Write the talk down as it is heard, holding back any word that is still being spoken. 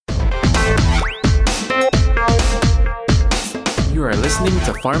You are listening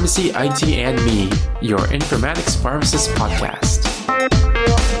to Pharmacy IT and Me, your informatics pharmacist podcast.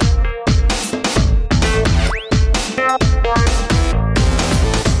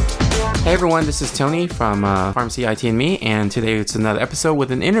 Hey everyone, this is Tony from Pharmacy IT and Me, and today it's another episode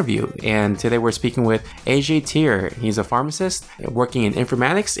with an interview. And today we're speaking with AJ Tier. He's a pharmacist working in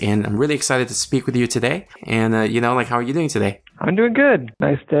informatics, and I'm really excited to speak with you today. And how are you doing today? I'm doing good.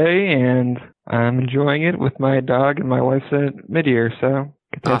 Nice day, and I'm enjoying it with my dog, and my wife's at mid-year, so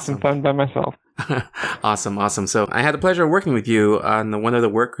get to have some fun by myself. Awesome. So I had the pleasure of working with you on one of the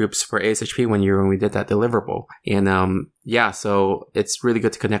work groups for ASHP when we did that deliverable. And so it's really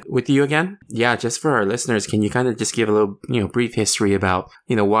good to connect with you again. Yeah, just for our listeners, can you kind of just give a little, brief history about,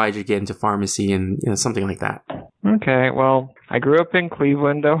 why did you get into pharmacy and, something like that? Okay, well, I grew up in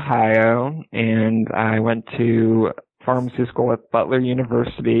Cleveland, Ohio, and I went to pharmacy school at Butler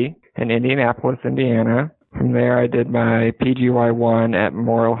University in Indianapolis, Indiana. From there, I did my PGY1 at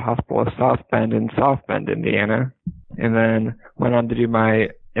Memorial Hospital of South Bend in South Bend, Indiana, and then went on to do my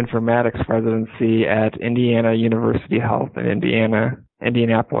informatics residency at Indiana University Health in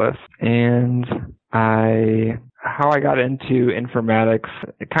Indianapolis. And how I got into informatics,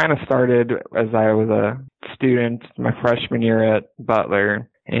 it kind of started as I was a student my freshman year at Butler,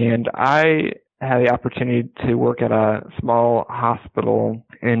 and I had the opportunity to work at a small hospital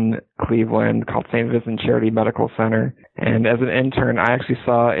in Cleveland called St. Vincent Charity Medical Center. And as an intern, I actually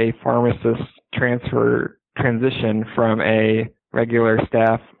saw a pharmacist transition from a regular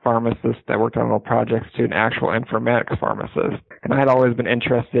staff pharmacist that worked on little projects to an actual informatics pharmacist. And I had always been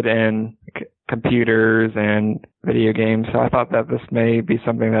interested in computers and video games, so I thought that this may be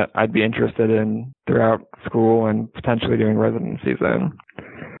something that I'd be interested in throughout school and potentially doing residencies in.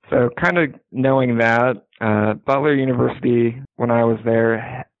 So kind of knowing that, Butler University, when I was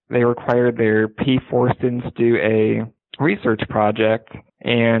there, they required their P4 students do a research project,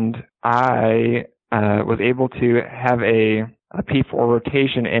 and I was able to have a P4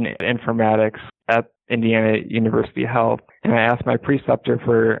 rotation in informatics at Indiana University Health, and I asked my preceptor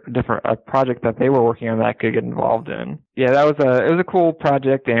for a project that they were working on that I could get involved in. Yeah, it was a cool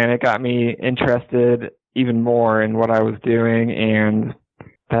project, and it got me interested even more in what I was doing, and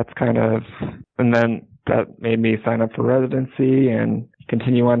then that made me sign up for residency and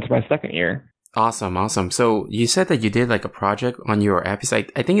continue on to my second year. Awesome. So you said that you did like a project on your episode.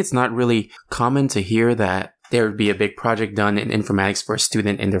 I think it's not really common to hear that there would be a big project done in informatics for a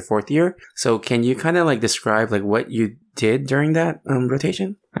student in their fourth year. So can you kind of like describe like what you did during that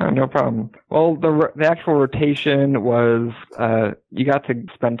rotation? No problem. Well, the actual rotation was you got to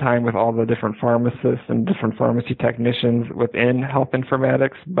spend time with all the different pharmacists and different pharmacy technicians within health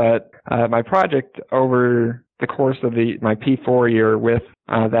informatics. But my project over the course of my P4 year with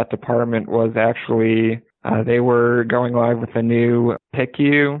that department was actually they were going live with a new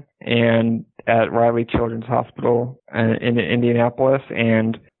PICU and at Riley Children's Hospital in Indianapolis,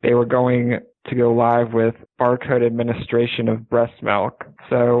 and they were going to go live with barcode administration of breast milk.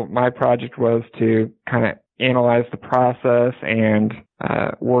 So my project was to kind of analyze the process and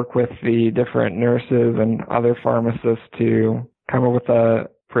work with the different nurses and other pharmacists to come up with a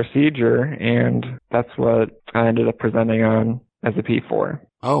procedure, and that's what I ended up presenting on as a P4.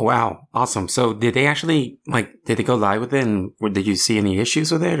 Oh, wow. Awesome. So did they actually, did they go live with it, and did you see any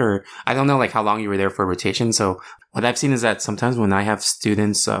issues with it? Or I don't know, how long you were there for rotation. So what I've seen is that sometimes when I have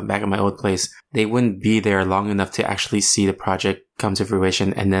students back at my old place, they wouldn't be there long enough to actually see the project come to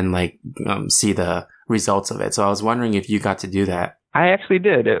fruition and then see the results of it. So I was wondering if you got to do that. I actually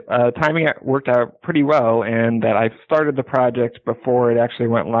did. Timing worked out pretty well, and that I started the project before it actually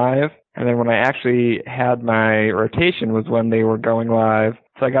went live. And then when I actually had my rotation was when they were going live.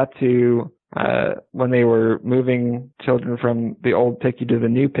 So I got to, when they were moving children from the old PICU to the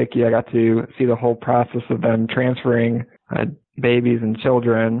new PICU, I got to see the whole process of them transferring babies and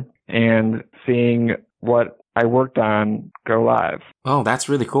children and seeing what I worked on go live. Oh, that's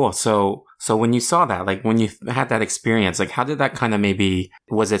really cool. So when you saw that, when you had that experience, how did that kind of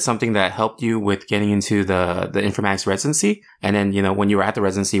was it something that helped you with getting into the informatics residency? And then, when you were at the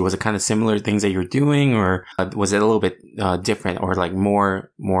residency, was it kind of similar things that you were doing, or was it a little bit different or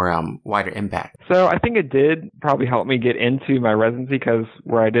more wider impact? So I think it did probably help me get into my residency, because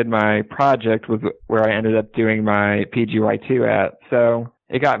where I did my project was where I ended up doing my PGY2 at. So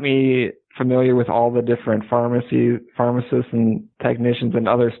it got me familiar with all the different pharmacists and technicians and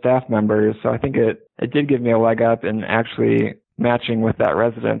other staff members. So I think it did give me a leg up in actually matching with that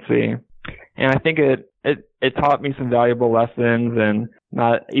residency. And I think it taught me some valuable lessons, and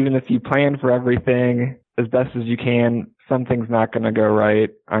not even if you plan for everything as best as you can, something's not going to go right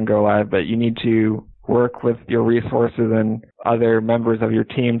on Go Live, but you need to work with your resources and other members of your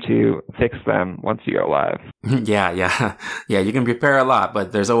team to fix them once you go live. Yeah. Yeah, you can prepare a lot,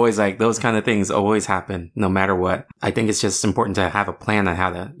 but there's always like those kind of things always happen no matter what. I think it's just important to have a plan on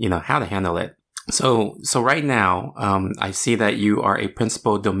how to handle it. So right now, I see that you are a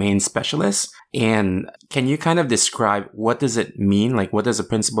principal domain specialist. And can you kind of describe what does it mean? Like, what does a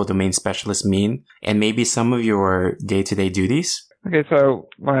principal domain specialist mean? And maybe some of your day-to-day duties? Okay, so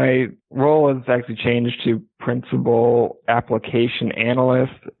my role has actually changed to principal application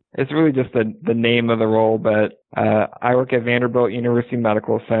analyst. It's really just the name of the role, but I work at Vanderbilt University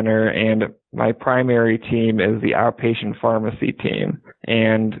Medical Center, and my primary team is the outpatient pharmacy team.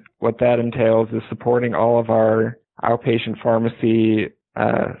 And what that entails is supporting all of our outpatient pharmacy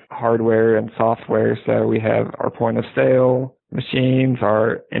hardware and software. So we have our point of sale machines,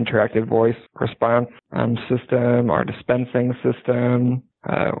 our interactive voice response system, our dispensing system.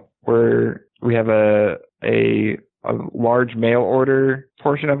 We have a large mail order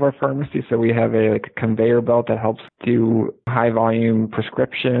portion of our pharmacy. So we have a conveyor belt that helps do high volume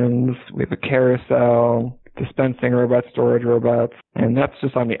prescriptions. We have a carousel, dispensing robots, storage robots, and that's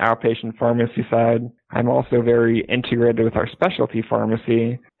just on the outpatient pharmacy side. I'm also very integrated with our specialty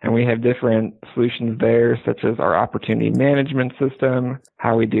pharmacy, and we have different solutions there, such as our opportunity management system,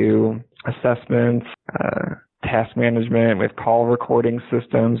 how we do assessments, task management with call recording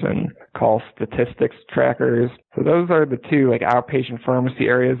systems and call statistics trackers. So those are the two outpatient pharmacy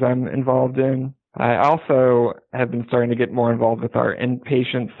areas I'm involved in. I also have been starting to get more involved with our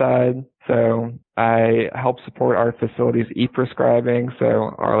inpatient side. So I help support our facilities e-prescribing,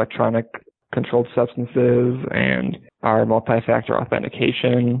 so our electronic controlled substances and our multi-factor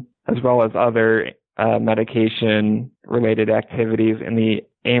authentication, as well as other medication-related activities in the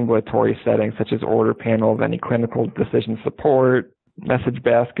ambulatory setting, such as order panels, any clinical decision support, message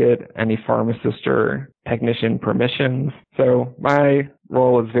basket, any pharmacist or technician permissions. So my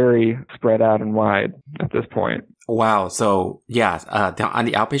role is very spread out and wide at this point. Wow. So yeah, on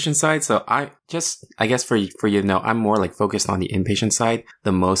the outpatient side, so I guess for you to know, I'm more focused on the inpatient side.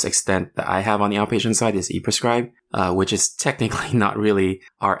 The most extent that I have on the outpatient side is e-prescribe, which is technically not really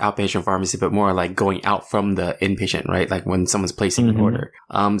our outpatient pharmacy, but more going out from the inpatient, right? Like when someone's placing an order.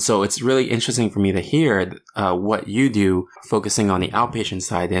 So it's really interesting for me to hear, what you do focusing on the outpatient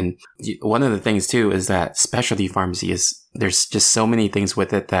side. And one of the things too is that specialty pharmacy there's just so many things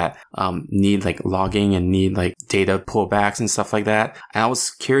with it that need logging and need data pullbacks and stuff like that. And I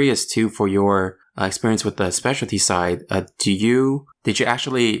was curious too for your experience with the specialty side. Did you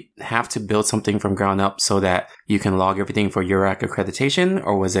actually have to build something from ground up so that you can log everything for URAC accreditation,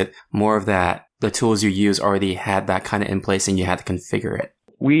 or was it more of that the tools you use already had that kind of in place and you had to configure it?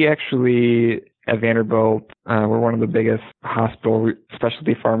 We actually at Vanderbilt, we're one of the biggest hospital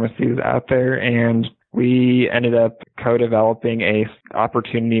specialty pharmacies out there, and we ended up co-developing a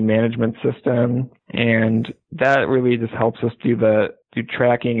opportunity management system, and that really just helps us do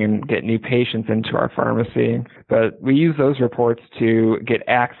tracking and get new patients into our pharmacy. But we use those reports to get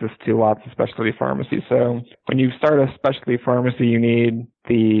access to lots of specialty pharmacies. So when you start a specialty pharmacy, you need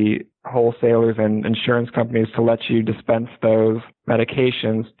the wholesalers and insurance companies to let you dispense those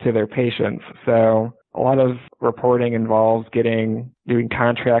medications to their patients. So a lot of reporting involves doing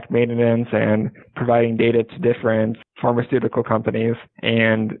contract maintenance and providing data to different pharmaceutical companies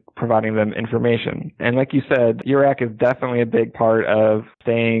and providing them information. And like you said, URAC is definitely a big part of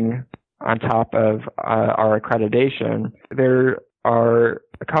staying on top of our accreditation. There are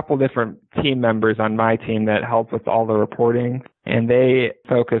a couple different team members on my team that help with all the reporting, and they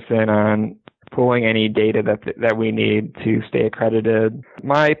focus in on pulling any data that we need to stay accredited.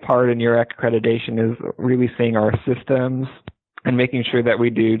 My part in URAC accreditation is really seeing our systems and making sure that we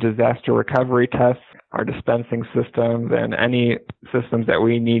do disaster recovery tests, our dispensing systems, and any systems that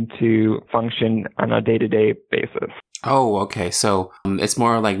we need to function on a day-to-day basis. Oh, okay. So it's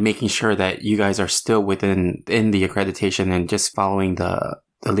more like making sure that you guys are still in the accreditation and just following the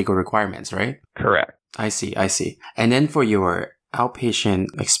legal requirements, right? Correct. I see. And then for your outpatient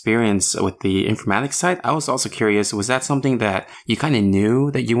experience with the informatics side, I was also curious, was that something that you kind of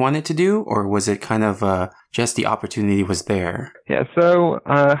knew that you wanted to do, or was it kind of just the opportunity was there? Yeah, so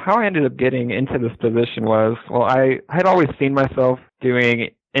how I ended up getting into this position was, well, I had always seen myself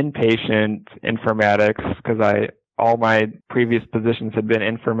doing inpatient informatics because all my previous positions had been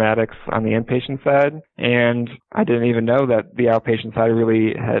informatics on the inpatient side, and I didn't even know that the outpatient side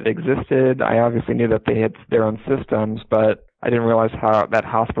really had existed. I obviously knew that they had their own systems, but I didn't realize that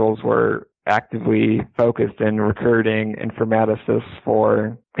hospitals were actively focused in recruiting informaticists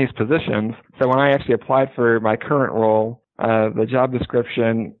for these positions. So when I actually applied for my current role, the job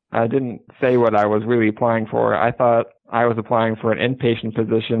description didn't say what I was really applying for. I thought I was applying for an inpatient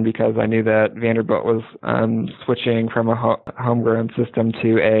position because I knew that Vanderbilt was switching from a homegrown system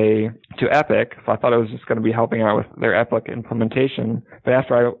to Epic. So I thought I was just going to be helping out with their Epic implementation. But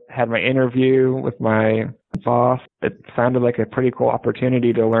after I had my interview with my boss, it sounded like a pretty cool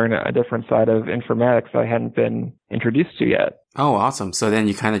opportunity to learn a different side of informatics I hadn't been introduced to yet. Oh, awesome. So then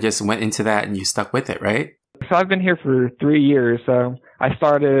you kind of just went into that and you stuck with it, right? So I've been here for 3 years. So I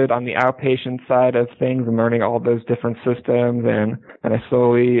started on the outpatient side of things and learning all those different systems. And I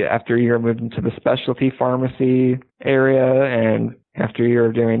slowly, after a year, moved into the specialty pharmacy area. And after a year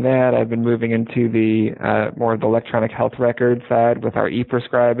of doing that, I've been moving into the more of the electronic health record side with our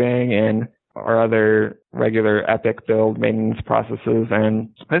e-prescribing and our other regular Epic build maintenance processes. And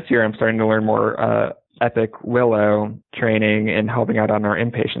this year I'm starting to learn more Epic Willow training and helping out on our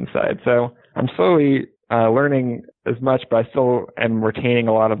inpatient side. So I'm slowly learning as much, but I still am retaining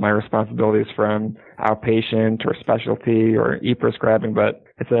a lot of my responsibilities from outpatient or specialty or e-prescribing. But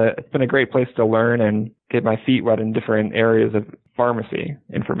it's been a great place to learn and get my feet wet in different areas of pharmacy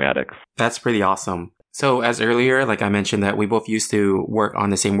informatics. That's pretty awesome. So as earlier, like I mentioned that we both used to work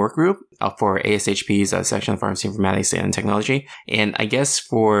on the same work group for ASHP's section of Pharmacy Informatics and Technology. And I guess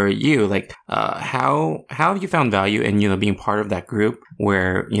for you, like, how have you found value in, being part of that group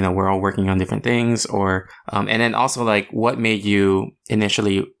where, we're all working on different things or, and then also like what made you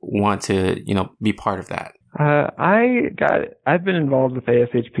initially want to, be part of that? I've been involved with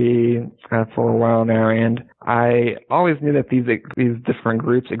ASHP for a while now, and I always knew that these different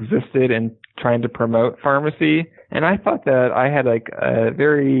groups existed in trying to promote pharmacy. And I thought that I had like a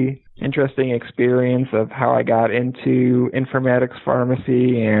very interesting experience of how I got into informatics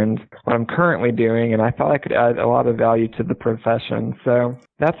pharmacy and what I'm currently doing, and I thought I could add a lot of value to the profession. So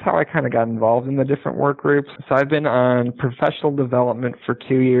that's how I kind of got involved in the different work groups. So I've been on professional development for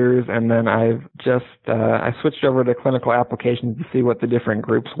 2 years, and then I've just I switched over to clinical applications to see what the different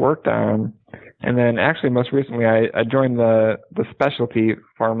groups worked on. And then actually most recently I joined the specialty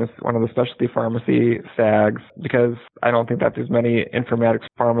pharmacy, one of the specialty pharmacy SAGs, because I don't think that there's many informatics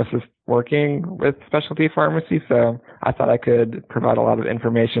pharmacists working with specialty pharmacy. So I thought I could provide a lot of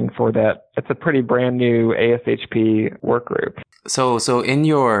information for that. It's a pretty brand new ASHP work group. So in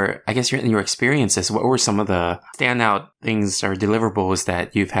your experiences, what were some of the standout things or deliverables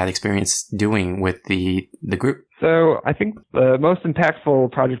that you've had experience doing with the group? So I think the most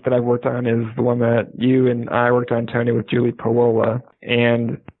impactful project that I've worked on is the one that you and I worked on, Tony, with Julie Pawola.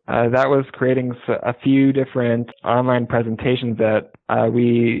 And that was creating a few different online presentations that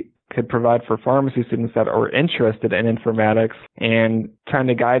we could provide for pharmacy students that are interested in informatics and trying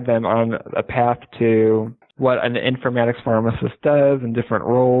to guide them on a path to what an informatics pharmacist does in different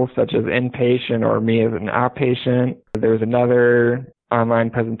roles, such as inpatient or me as an outpatient. There was another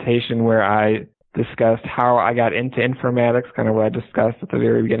online presentation where I discussed how I got into informatics, kind of what I discussed at the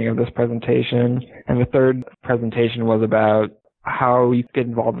very beginning of this presentation. And the third presentation was about how you get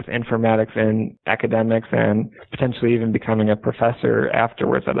involved with informatics in academics and potentially even becoming a professor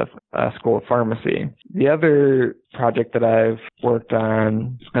afterwards at a school of pharmacy. The other project that I've worked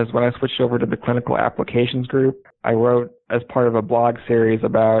on is when I switched over to the clinical applications group. I wrote as part of a blog series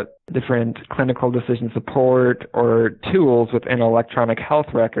about different clinical decision support or tools within electronic health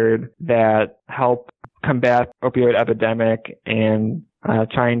record that help combat opioid epidemic and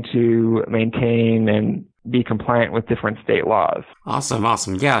trying to maintain and be compliant with different state laws.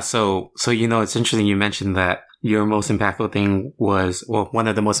 Awesome. Yeah. So it's interesting you mentioned that your most impactful thing was, one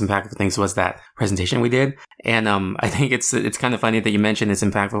of the most impactful things was that presentation we did. And I think it's kind of funny that you mentioned it's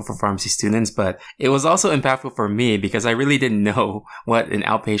impactful for pharmacy students, but it was also impactful for me because I really didn't know what an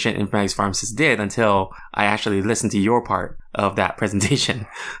outpatient informatics pharmacist did until I actually listened to your part of that presentation.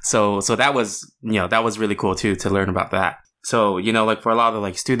 So that was really cool too, to learn about that. So, like for a lot of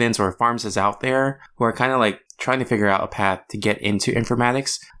like students or pharmacists out there who are kind of like trying to figure out a path to get into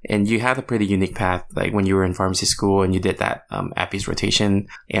informatics, and you had a pretty unique path, like when you were in pharmacy school and you did that APPE's rotation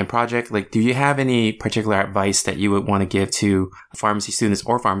and project, like, do you have any particular advice that you would want to give to pharmacy students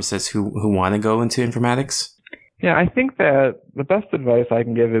or pharmacists who want to go into informatics? Yeah, I think that the best advice I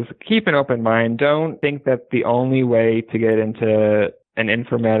can give is keep an open mind. Don't think that the only way to get into an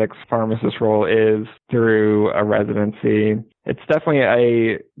informatics pharmacist role is through a residency. It's definitely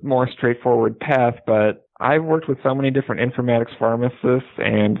a more straightforward path, but I've worked with so many different informatics pharmacists,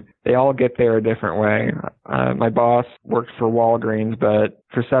 and they all get there a different way. My boss worked for Walgreens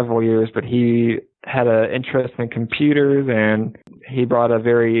for several years, but he had an interest in computers, and he brought a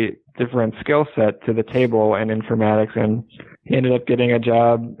very different skill set to the table in informatics, and he ended up getting a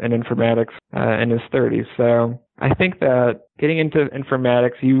job in informatics in his 30s. So I think that getting into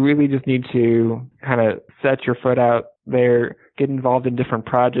informatics, you really just need to kind of set your foot out there, get involved in different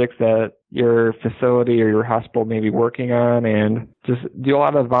projects that your facility or your hospital may be working on, and just do a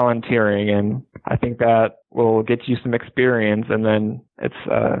lot of volunteering. And I think that will get you some experience, and then it's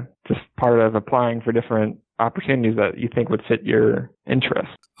just part of applying for different opportunities that you think would fit your interest.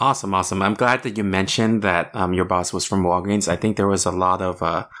 Awesome. I'm glad that you mentioned that your boss was from Walgreens. I think there was a lot of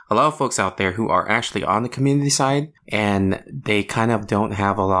folks out there who are actually on the community side, and they kind of don't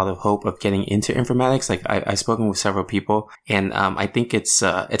have a lot of hope of getting into informatics. Like I've spoken with several people, and I think it's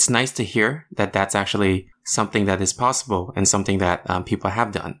nice to hear that that's actually something that is possible and something that people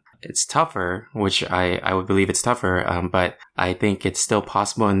have done. It's tougher, which I would believe it's tougher, but I think it's still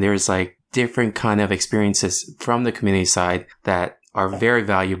possible. And there's like different kind of experiences from the community side that are very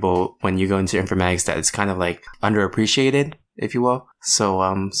valuable when you go into informatics, that it's kind of like underappreciated, if you will.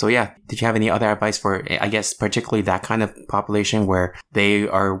 So yeah, did you have any other advice for, I guess, particularly that kind of population where they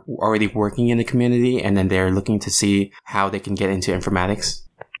are already working in the community and then they're looking to see how they can get into informatics?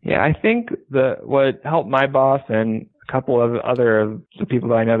 Yeah, I think what helped my boss and a couple of other the people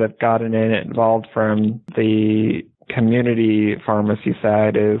that I know that gotten involved from the community pharmacy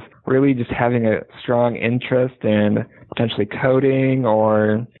side is really just having a strong interest in potentially coding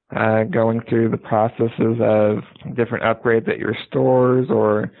or going through the processes of different upgrades at your stores,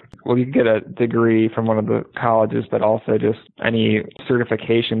 or you can get a degree from one of the colleges, but also just any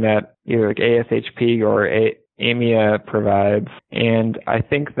certification that either like ASHP or AMIA provides. And I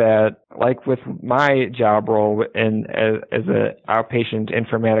think that, like with my job role as an outpatient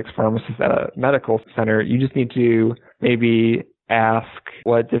informatics pharmacist at a medical center, you just need to maybe ask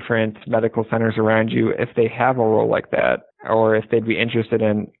what different medical centers around you, if they have a role like that, or if they'd be interested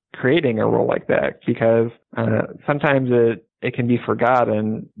in creating a role like that, because sometimes it can be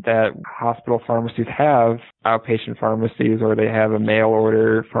forgotten that hospital pharmacies have outpatient pharmacies, or they have a mail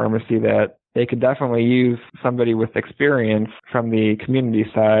order pharmacy that they could definitely use somebody with experience from the community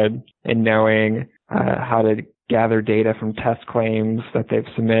side in knowing how to gather data from test claims that they've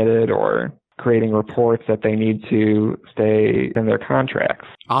submitted, or creating reports that they need to stay in their contracts.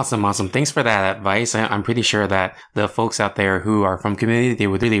 Awesome. Thanks for that advice. I'm pretty sure that the folks out there who are from community, they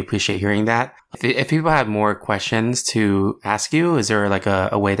would really appreciate hearing that. If people have more questions to ask you, is there like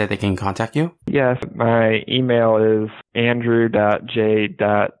a way that they can contact you? Yes. My email is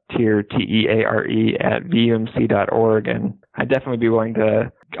andrew.j.teare, T-E-A-R-E, @vumc.org. And I'd definitely be willing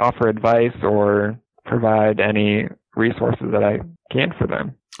to offer advice or provide any resources that I can for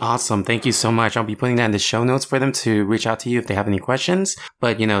them. Awesome. Thank you so much. I'll be putting that in the show notes for them to reach out to you if they have any questions.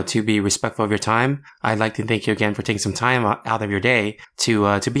 But, to be respectful of your time, I'd like to thank you again for taking some time out of your day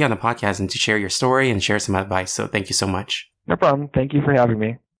to be on the podcast and to share your story and share some advice. So thank you so much. No problem. Thank you for having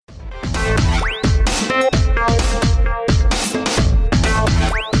me.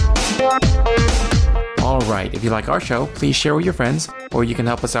 All right. If you like our show, please share with your friends, or you can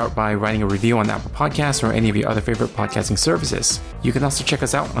help us out by writing a review on Apple Podcasts or any of your other favorite podcasting services. You can also check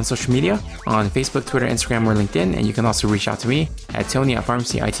us out on social media on Facebook, Twitter, Instagram, or LinkedIn, and you can also reach out to me at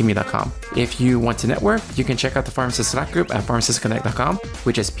tony@pharmacyitme.com. If you want to network, you can check out the Pharmacist Slack group at pharmacistconnect.com,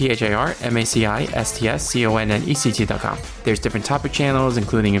 which is PHARMACISTSCONNECT.com. There's different topic channels,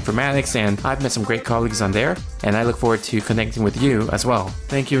 including informatics, and I've met some great colleagues on there, and I look forward to connecting with you as well.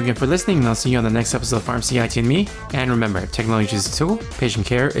 Thank you again for listening, and I'll see you on the next episode of Pharmacy IT and Me. And remember, technology is a tool, patient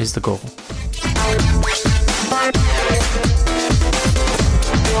care is the goal.